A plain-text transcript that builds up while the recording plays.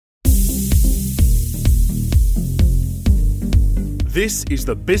This is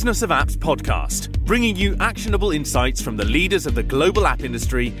the Business of Apps podcast, bringing you actionable insights from the leaders of the global app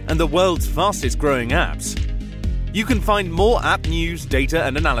industry and the world's fastest growing apps. You can find more app news, data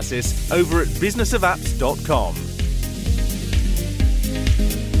and analysis over at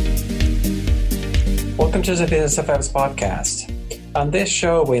businessofapps.com. Welcome to the Business of Apps podcast. On this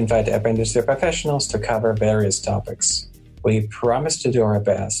show, we invite app industry professionals to cover various topics. We promise to do our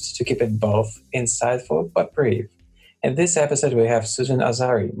best to keep it both insightful but brief. In this episode, we have Susan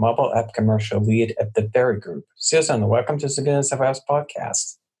Azari, mobile app commercial lead at the Azari Group. Susan, welcome to the Business of Apps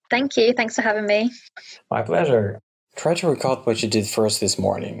podcast. Thank you. Thanks for having me. My pleasure. Try to recall what you did first this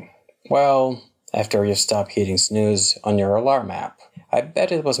morning. Well, after you stopped hitting snooze on your alarm app, I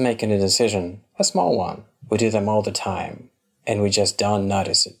bet it was making a decision, a small one. We do them all the time, and we just don't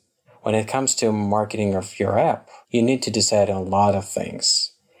notice it. When it comes to marketing of your app, you need to decide on a lot of things.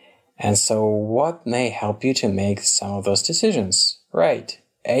 And so what may help you to make some of those decisions? Right,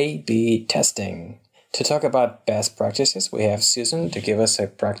 A/B testing. To talk about best practices, we have Susan to give us a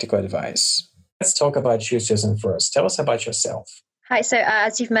practical advice. Let's talk about you, Susan, first. Tell us about yourself. Hi, so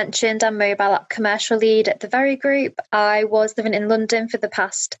as you've mentioned, I'm mobile app commercial lead at the Azari Group. I was living in London for the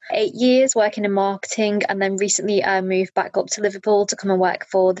past 8 years, working in marketing, and then recently moved back up to Liverpool to come and work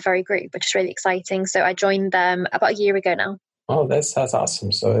for the Azari Group, which is really exciting. So I joined them about a year ago now. Oh, that's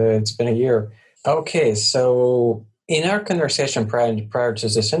awesome. So it's been a year. Okay, so in our conversation prior to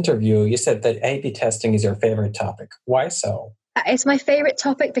this interview, you said that A/B testing is your favorite topic. Why so? It's my favorite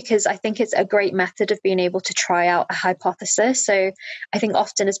topic because I think it's a great method of being able to try out a hypothesis. So I think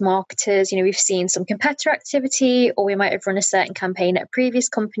often as marketers, we've seen some competitor activity, or we might have run a certain campaign at a previous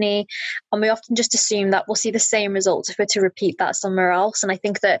company, and we often just assume that we'll see the same results if we're to repeat that somewhere else. And I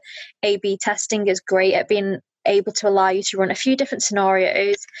think that A/B testing is great at being able to allow you to run a few different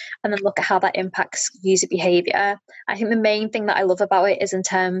scenarios and then look at how that impacts user behavior. I think the main thing that I love about it is in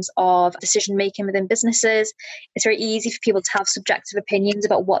terms of decision making within businesses. It's very easy for people to have subjective opinions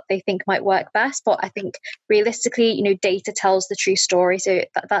about what they think might work best, but I think realistically, data tells the true story. So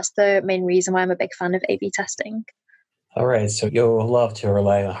that's the main reason why I'm a big fan of A/B testing. All right, so you'll love to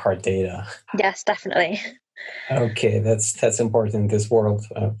rely on hard data. Yes, definitely. Okay, that's important in this world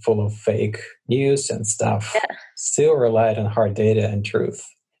full of fake news and stuff. Yeah. Still relied on hard data and truth.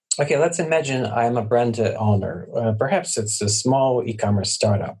 Okay, let's imagine I'm a brand owner. Perhaps it's a small e-commerce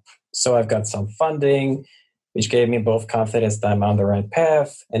startup. So I've got some funding, which gave me both confidence that I'm on the right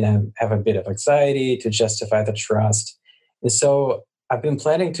path, and I have a bit of anxiety to justify the trust. And so I've been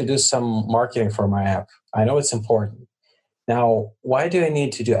planning to do some marketing for my app. I know it's important. Now, why do I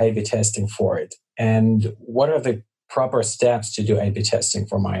need to do A/B testing for it? And what are the proper steps to do A/B testing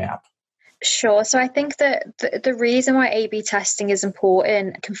for my app? Sure. So I think that the reason why A/B testing is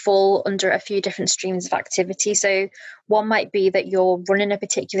important can fall under a few different streams of activity. So one might be that you're running a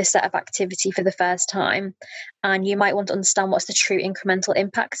particular set of activity for the first time, and you might want to understand what's the true incremental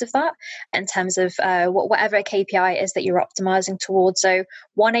impacts of that in terms of whatever KPI is that you're optimizing towards. So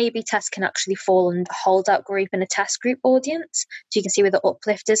one A/B test can actually fall under a holdout group and a test group audience. So you can see where the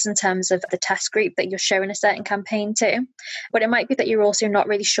uplift is in terms of the test group that you're showing a certain campaign to. But it might be that you're also not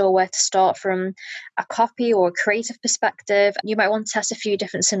really sure where to start from a copy or a creative perspective. You might want to test a few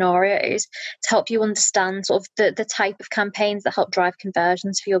different scenarios to help you understand sort of the type of campaigns that help drive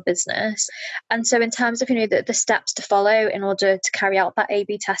conversions for your business. And so in terms of the steps to follow in order to carry out that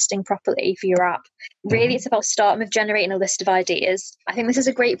A/B testing properly for your app, really it's about starting with generating a list of ideas. I think this is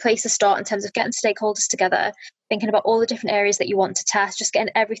a great place to start in terms of getting stakeholders together, thinking about all the different areas that you want to test, just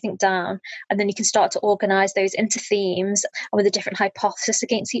getting everything down. And then you can start to organize those into themes and with a different hypothesis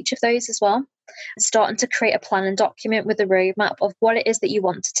against each of those as well. Starting to create a plan and document with a roadmap of what it is that you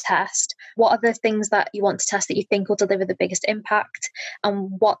want to test, what are the things that you want to test that you think will deliver the biggest impact, and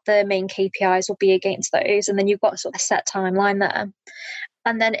what the main KPIs will be against those. And then you've got sort of a set timeline there.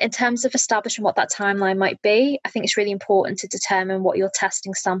 And then in terms of establishing what that timeline might be, I think it's really important to determine what your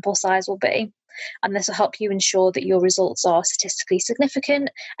testing sample size will be. And this will help you ensure that your results are statistically significant.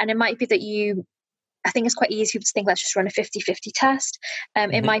 And it might be that I think it's quite easy to think, let's just run a 50-50 test.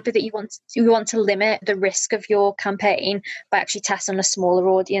 It might be that you want to limit the risk of your campaign by actually testing a smaller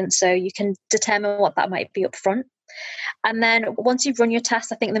audience. So you can determine what that might be up front. And then once you've run your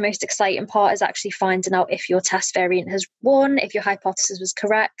test, I think the most exciting part is actually finding out if your test variant has won, if your hypothesis was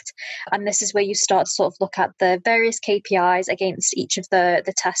correct. And this is where you start to sort of look at the various KPIs against each of the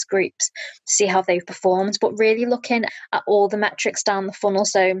test groups to see how they've performed, but really looking at all the metrics down the funnel.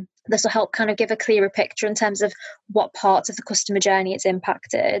 So This will help kind of give a clearer picture in terms of what parts of the customer journey it's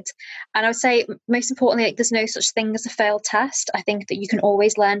impacted. And I would say, most importantly, like, there's no such thing as a failed test. I think that you can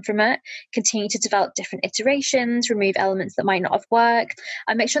always learn from it, continue to develop different iterations, remove elements that might not have worked,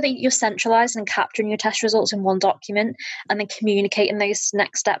 and make sure that you're centralizing and capturing your test results in one document, and then communicating those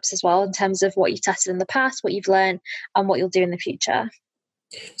next steps as well in terms of what you've tested in the past, what you've learned, and what you'll do in the future.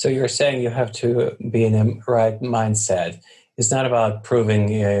 So you're saying you have to be in a right mindset. It's not about proving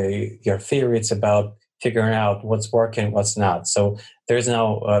your theory. It's about figuring out what's working, what's not. So there's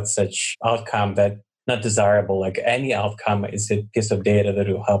no such outcome that not desirable. Like any outcome is a piece of data that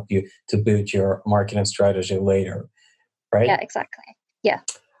will help you to build your marketing strategy later, right? Yeah, exactly. Yeah.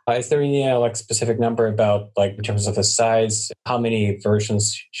 Is there any like specific number about like in terms of the size? How many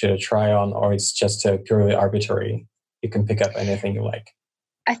versions should I try on, or it's just purely arbitrary? You can pick up anything you like.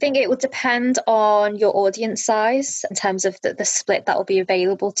 I think it would depend on your audience size in terms of the split that will be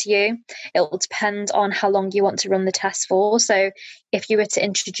available to you. It will depend on how long you want to run the test for. So if you were to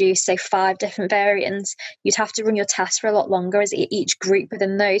introduce, say, 5 different variants, you'd have to run your test for a lot longer, as each group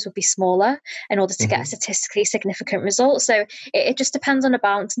within those would be smaller in order to get a statistically significant result. So it just depends on a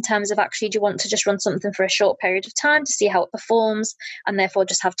balance in terms of, actually, do you want to just run something for a short period of time to see how it performs and therefore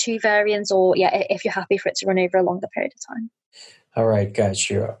just have 2 variants, or if you're happy for it to run over a longer period of time. All right, got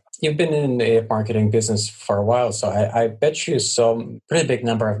you. You've been in the marketing business for a while, so I bet you some pretty big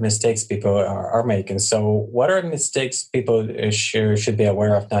number of mistakes people are making. So what are mistakes people should be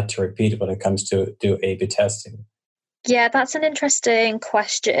aware of not to repeat when it comes to do A/B testing? Yeah, that's an interesting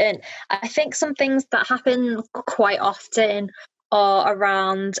question. I think some things that happen quite often are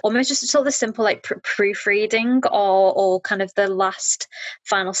around almost just sort of the simple like proofreading or kind of the last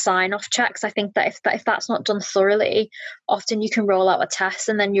final sign-off checks. I think that if that's not done thoroughly, often you can roll out a test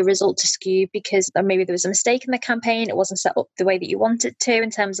and then your results are skewed because maybe there was a mistake in the campaign. It wasn't set up the way that you wanted to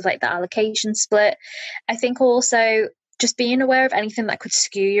in terms of like the allocation split. I think also just being aware of anything that could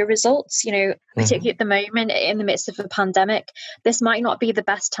skew your results, particularly at the moment in the midst of a pandemic, this might not be the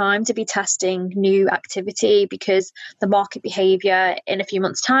best time to be testing new activity because the market behavior in a few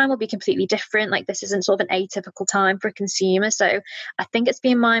months' time will be completely different. Like, this isn't sort of an atypical time for a consumer. So I think it's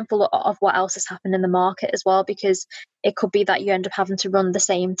being mindful of what else has happened in the market as well, because it could be that you end up having to run the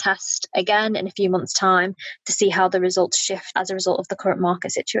same test again in a few months' time to see how the results shift as a result of the current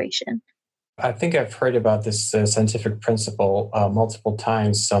market situation. I think I've heard about this scientific principle multiple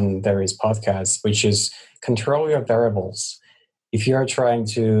times on various podcasts, which is control your variables. If you're trying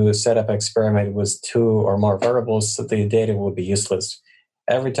to set up an experiment with 2 or more variables, the data will be useless.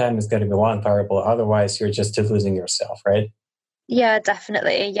 Every time it's going to be one variable. Otherwise, you're just losing yourself, right? Yeah,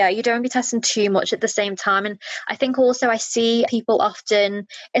 definitely. Yeah, you don't want to be testing too much at the same time. And I think also I see people often,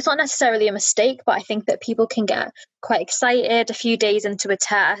 it's not necessarily a mistake, but I think that people can get quite excited a few days into a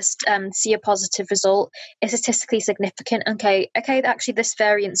test, see a positive result, is statistically significant. Okay, actually this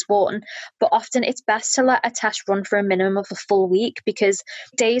variant's won. But often it's best to let a test run for a minimum of a full week, because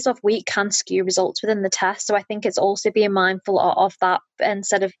days of week can skew results within the test. So I think it's also being mindful of that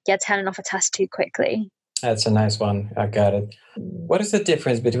instead of turning off a test too quickly. That's a nice one. I got it. What is the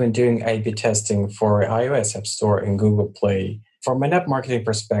difference between doing A/B testing for iOS App Store and Google Play? From an app marketing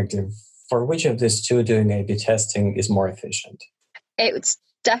perspective, for which of these two doing A/B testing is more efficient? It's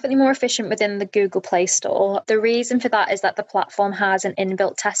definitely more efficient within the Google Play Store. The reason for that is that the platform has an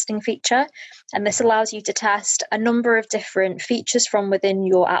inbuilt testing feature, and this allows you to test a number of different features from within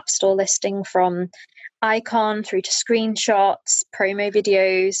your App Store listing, from icon through to screenshots, promo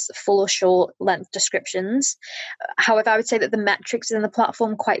videos, full or short length descriptions. However, I would say that the metrics within the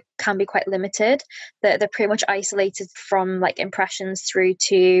platform can be quite limited. They're pretty much isolated from like impressions through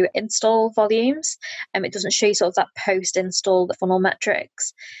to install volumes. It doesn't show you sort of that post-install the funnel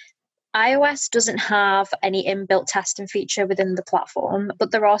metrics. iOS doesn't have any inbuilt testing feature within the platform, but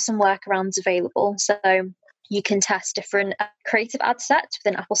there are some workarounds available. So you can test different creative ad sets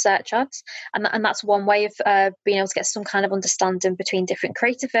within Apple Search Ads. And that's one way of being able to get some kind of understanding between different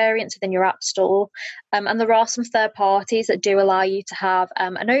creative variants within your App Store. And there are some third parties that do allow you to have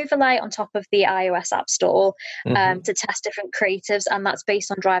an overlay on top of the iOS App Store to test different creatives. And that's based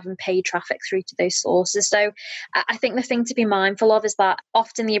on driving paid traffic through to those sources. So I think the thing to be mindful of is that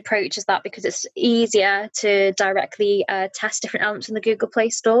often the approach is that because it's easier to directly test different elements in the Google Play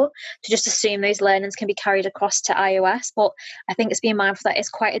Store, to just assume those learnings can be carried across to iOS. But I think it's being mindful that it's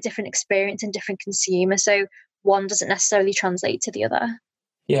quite a different experience and different consumer. So one doesn't necessarily translate to the other.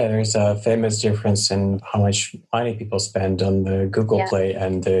 Yeah, there's a famous difference in how much money people spend on the Google Play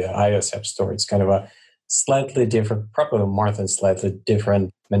and the iOS App Store. It's kind of a slightly different, probably more than slightly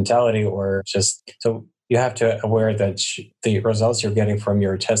different mentality, or just so you have to aware that the results you're getting from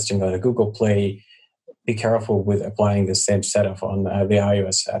your testing on the Google Play, be careful with applying the same setup on the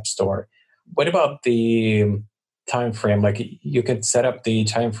iOS App Store. What about the time frame? Like you can set up the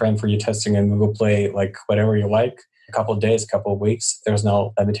time frame for your testing in Google Play, like whatever you like, a couple of days, a couple of weeks. There's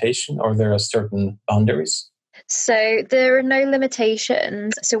no limitation, or there are certain boundaries? So there are no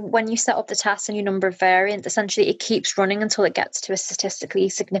limitations. So when you set up the test and your number of variants, essentially it keeps running until it gets to a statistically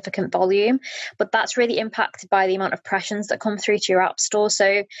significant volume. But that's really impacted by the amount of impressions that come through to your app store.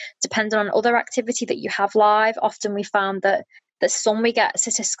 So depending on other activity that you have live, often we found that some we get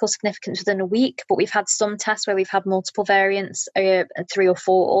statistical significance within a week, but we've had some tests where we've had multiple variants, 3 or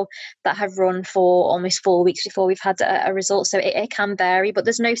 4, that have run for almost 4 weeks before we've had a result. So it can vary, but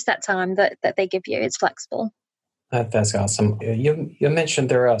there's no set time that they give you. It's flexible. That's awesome. You mentioned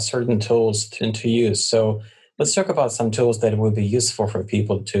there are certain tools to use. So let's talk about some tools that would be useful for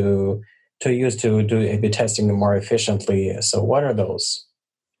people to use to do A/B testing more efficiently. So what are those?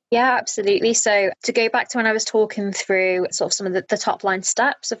 Yeah, absolutely. So to go back to when I was talking through sort of some of the top line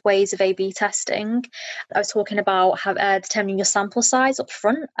steps of ways of A/B testing, I was talking about determining your sample size up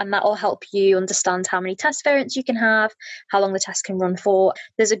front, and that will help you understand how many test variants you can have, how long the test can run for.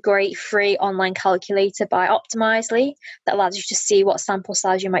 There's a great free online calculator by Optimizely that allows you to see what sample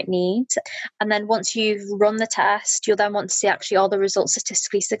size you might need. And then once you've run the test, you'll then want to see actually are the results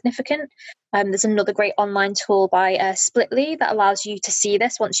statistically significant. There's another great online tool by Splitly that allows you to see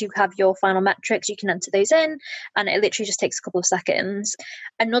this. Once you have your final metrics, you can enter those in, and it literally just takes a couple of seconds.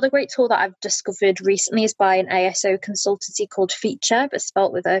 Another great tool that I've discovered recently is by an ASO consultancy called Feature, but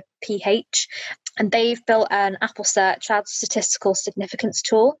spelt with a PH. And they've built an Apple Search Ads statistical significance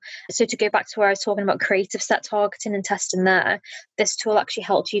tool. So to go back to where I was talking about creative set targeting and testing there, this tool actually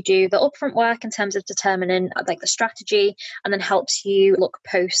helps you do the upfront work in terms of determining like the strategy, and then helps you look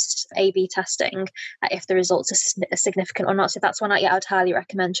post A/B testing if the results are significant or not. So that's one I'd highly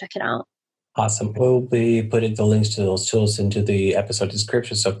recommend checking out. Awesome. We'll be putting the links to those tools into the episode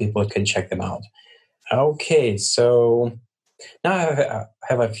description so people can check them out. Okay, so now I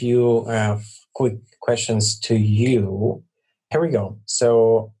have a few quick questions to you. Here we go.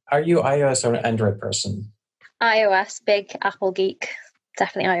 So are you iOS or Android person? iOS, big Apple geek.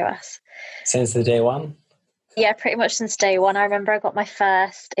 Definitely iOS. Since the day one? Yeah, pretty much since day one. I remember I got my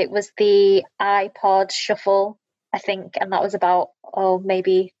first. It was the iPod Shuffle, I think, and that was about,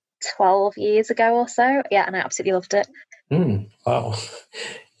 maybe 12 years ago or so. Yeah, and I absolutely loved it. Wow.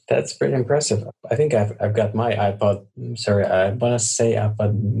 That's pretty impressive. I think I've got my iPod. Sorry, I want to say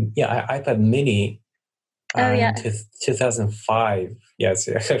iPod. Yeah, iPod Mini. Yeah. 2005. Yes,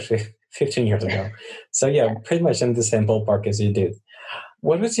 actually 15 years ago. So yeah, pretty much in the same ballpark as you did.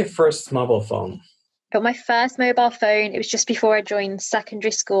 What was your first mobile phone? But my first mobile phone, it was just before I joined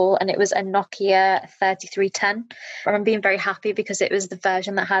secondary school, and it was a Nokia 3310. I remember being very happy because it was the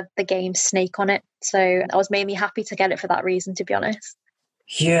version that had the game Snake on it. So I was mainly happy to get it for that reason, to be honest.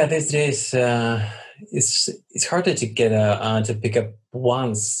 Yeah, these days it's harder to get to pick up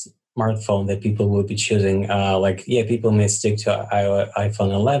one smartphone that people will be choosing. People may stick to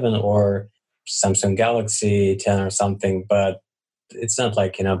iPhone 11 or Samsung Galaxy 10 or something, but it's not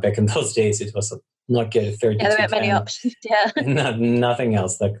like back in those days it was Nokia 3210. Yeah, there weren't many options. Yeah, nothing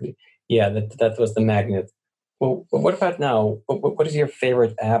else. That was the magnet. Well, what about now? What is your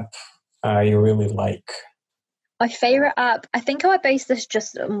favorite app you really like? My favorite app, I think I would base this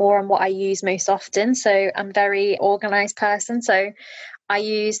just more on what I use most often. So I'm a very organized person. So I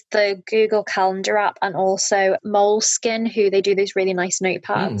use the Google Calendar app and also Moleskine, who they do these really nice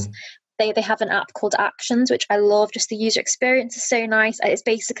notepads. They have an app called Actions, which I love. Just the user experience is so nice. It's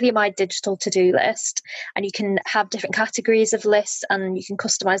basically my digital to-do list, and you can have different categories of lists, and you can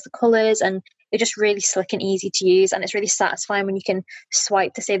customize the colors, and it's just really slick and easy to use, and it's really satisfying when you can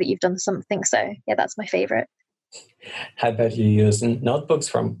swipe to say that you've done something. So yeah, that's my favorite. I bet you use notebooks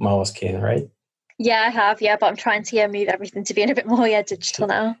from Moleskine, right? Yeah, I have. Yeah, but I'm trying to move everything to being a bit more digital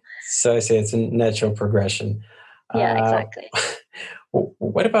now. So I say it's a natural progression. Yeah, exactly.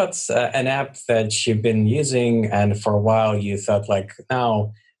 What about an app that you've been using and for a while you thought like,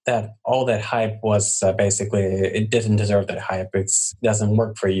 now that all that hype was basically, it didn't deserve that hype. It doesn't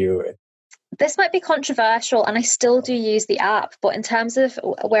work for you. This might be controversial, and I still do use the app, but in terms of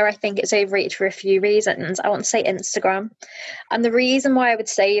where I think it's overrated for a few reasons, I want to say Instagram. And the reason why I would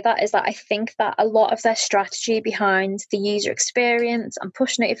say that is that I think that a lot of their strategy behind the user experience and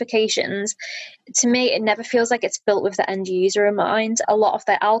push notifications, to me, it never feels like it's built with the end user in mind. A lot of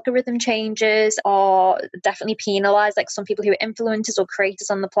their algorithm changes are definitely penalized, like some people who are influencers or creators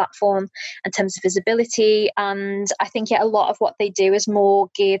on the platform in terms of visibility. And I think a lot of what they do is more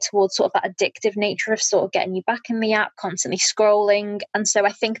geared towards sort of that addictive nature of sort of getting you back in the app, constantly scrolling. And so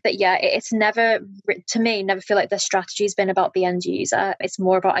I think that, it's never, to me, never feel like the strategy has been about the end user. It's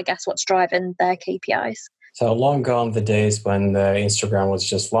more about, I guess, what's driving their KPIs. So long gone the days when Instagram was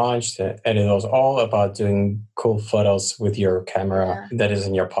just launched and it was all about doing cool photos with your camera that is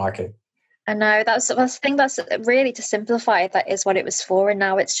in your pocket. I know, that's the thing. That's really, to simplify it, that is what it was for. And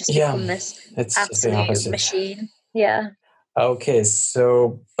now it's just become this absolute machine. Yeah. Okay,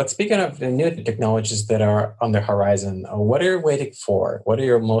 but speaking of the new technologies that are on the horizon, what are you waiting for? What are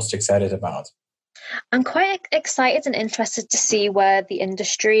you most excited about? I'm quite excited and interested to see where the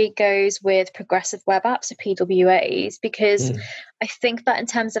industry goes with progressive web apps, or PWAs, because I think that in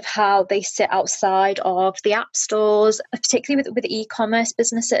terms of how they sit outside of the app stores, particularly with e-commerce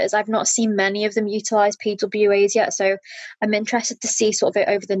businesses, I've not seen many of them utilize PWAs yet. So I'm interested to see sort of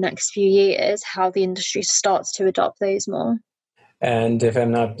over the next few years how the industry starts to adopt those more. And if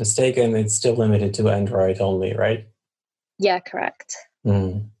I'm not mistaken, it's still limited to Android only, right? Yeah, correct.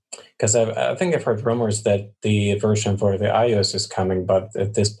 Because I think I've heard rumors that the version for the iOS is coming, but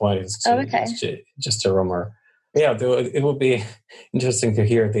at this point it's just a rumor. Yeah, it will be interesting to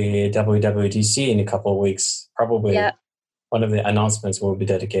hear the WWDC in a couple of weeks. Probably one of the announcements will be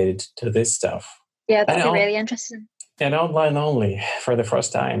dedicated to this stuff. Yeah, that'd be really interesting. And online only for the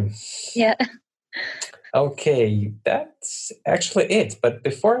first time. Yeah. Okay, that's actually it. But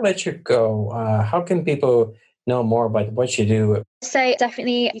before I let you go, how can people know more about what you do? So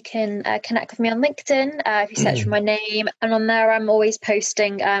definitely you can connect with me on LinkedIn if you search for my name, and on there I'm always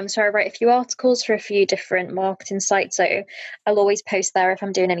posting. So I write a few articles for a few different marketing sites, so I'll always post there if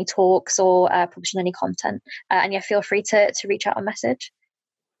I'm doing any talks or publishing any content, and feel free to reach out a message.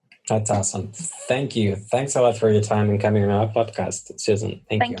 That's awesome. Thank you. Thanks a lot for your time and coming on our podcast, Susan.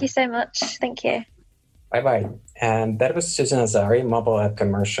 Thank you so much. Thank you. Bye-bye. And that was Susan Azari, mobile app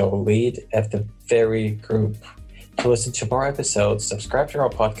commercial lead at the Very Group. To listen to more episodes, subscribe to our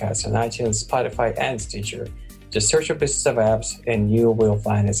podcast on iTunes, Spotify, and Stitcher. Just search for Business of Apps and you will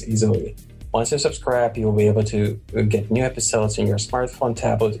find us easily. Once you subscribe, you will be able to get new episodes on your smartphone,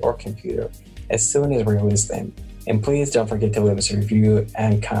 tablet, or computer as soon as we release them. And please don't forget to leave us a review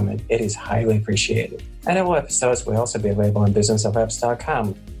and comment. It is highly appreciated. And all episodes will also be available on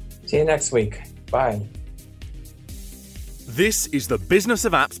businessofapps.com. See you next week. Bye. This is the Business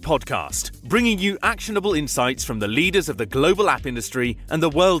of Apps podcast, bringing you actionable insights from the leaders of the global app industry and the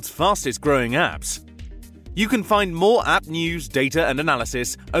world's fastest growing apps. You can find more app news, data and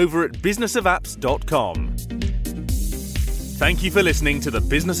analysis over at businessofapps.com. Thank you for listening to the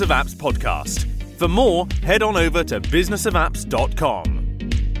Business of Apps podcast. For more, head on over to businessofapps.com.